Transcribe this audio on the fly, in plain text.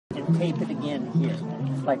tape it again here,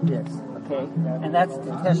 like this, okay? And that's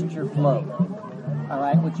to test your flow. All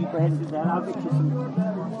right, would you go ahead and do that? I'll get you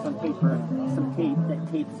some paper, some tape that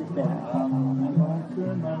tapes it back.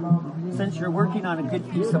 Since you're working on a good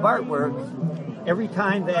piece of artwork, every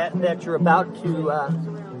time that you're about to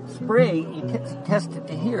spray, you test it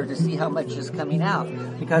to here to see how much is coming out.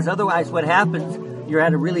 Because otherwise what happens, you're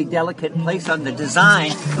at a really delicate place on the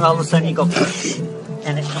design, and all of a sudden you go,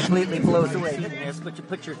 and it completely blows away. Look at this, but you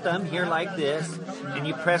put your thumb here like this, and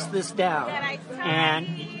you press this down. And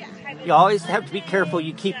you always have to be careful.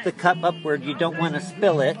 You keep the cup upward. You don't want to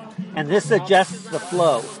spill it. And this adjusts the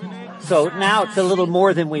flow. So now it's a little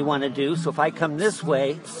more than we want to do. So if I come this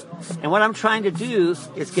way, and what I'm trying to do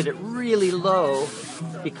is get it really low,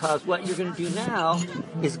 because what you're going to do now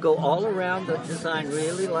is go all around the design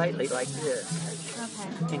really lightly like this.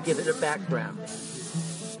 Okay. And give it a background.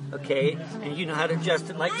 Okay? And you know how to adjust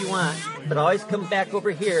it like you want. But always come back over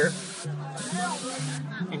here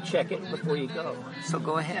and check it before you go. So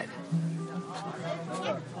go ahead.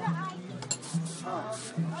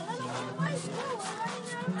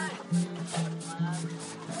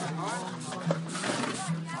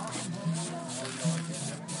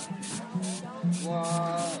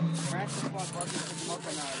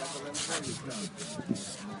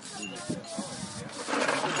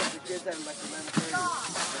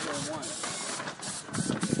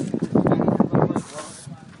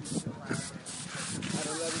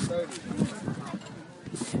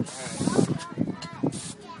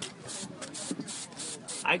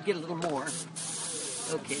 I'd get a little more.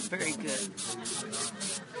 Okay, very good.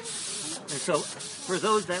 And so, for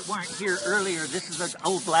those that weren't here earlier, this is an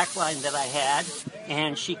old black line that I had,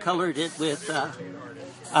 and she colored it with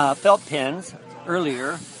felt pens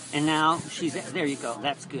earlier, and now there you go,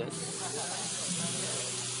 that's good. And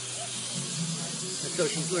so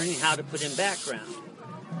she's learning how to put in background.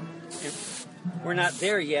 And we're not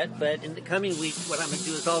there yet, but in the coming weeks, what I'm going to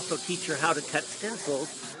do is also teach her how to cut stencils.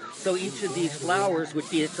 So each of these flowers would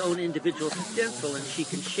be its own individual stencil, and she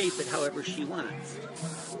can shape it however she wants.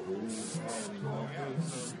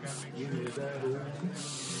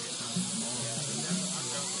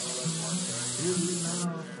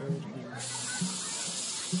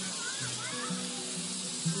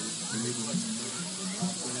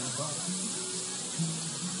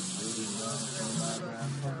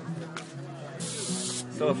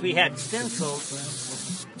 So if we had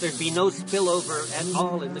stencils, there'd be no spillover at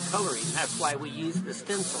all in the coloring. That's why we use the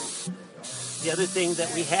stencils. The other thing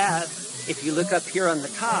that we have, if you look up here on the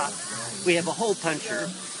top, we have a hole puncher.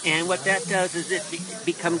 And what that does is it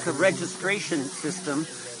becomes a registration system,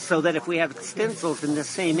 so that if we have stencils in the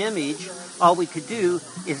same image, all we could do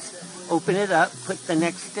is open it up, put the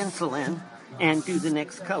next stencil in, and do the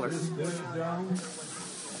next color.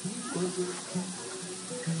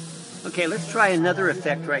 Okay, let's try another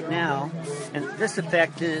effect right now. And this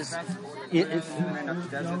effect is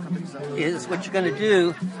what you're going to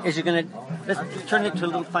do is let's turn it to a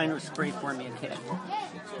little finer spray for me, okay?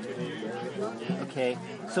 Okay,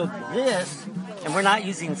 so this, and we're not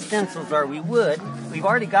using stencils, or we would. We've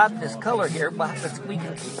already got this color here, but we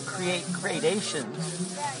can create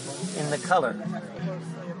gradations in the color.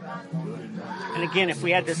 And again, if we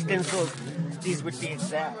had the stencils, these would be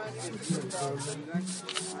exact.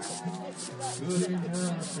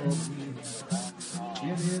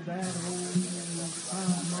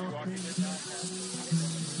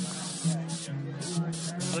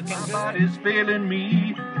 Somebody's failing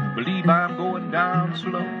me. Believe I'm going down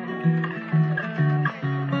slow.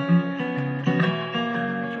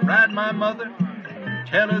 So write my mother,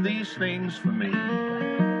 tell her these things for me.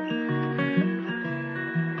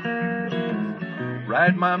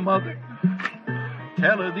 Write my mother,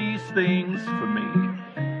 tell her these things for me.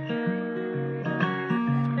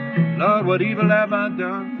 Lord, what evil have I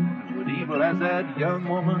done? What evil has that young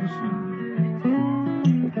woman seen?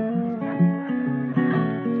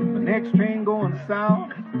 The next train going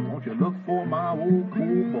south, won't you look for my old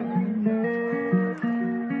cool boy?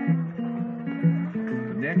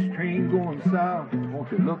 The next train going south,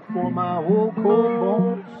 won't you look for my old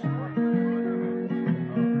cool boys?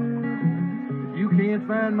 If you can't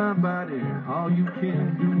find my body, all you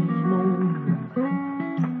can do is moan.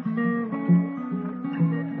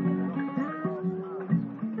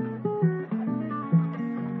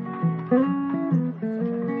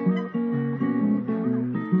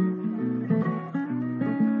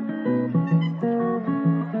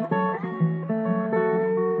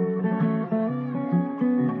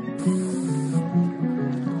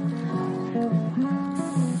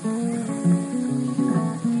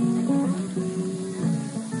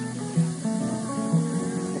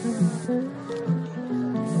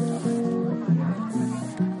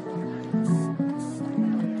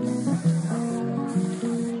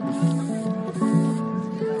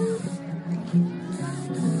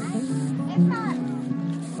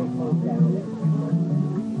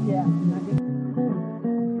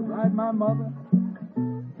 Ride my mother,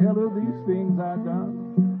 tell her these things I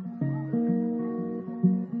done.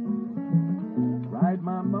 Ride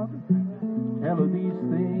my mother, tell her these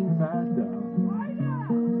things I done.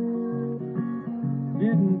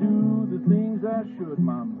 Didn't do the things I should,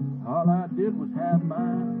 mama. All I did was have my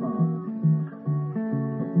fun.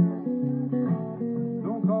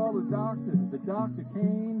 Don't call the doctor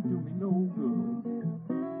came to me no good.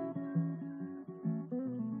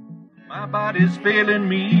 My body's failing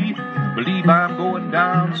me, believe I'm going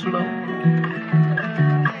down slow.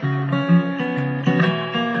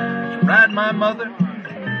 So ride my mother,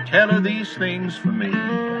 tell her these things for me.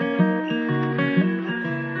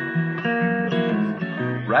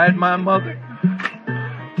 Ride my mother,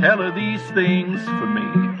 tell her these things for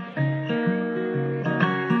me.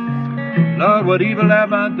 Lord, what evil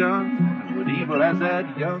have I done? What evil has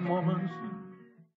that young woman seen?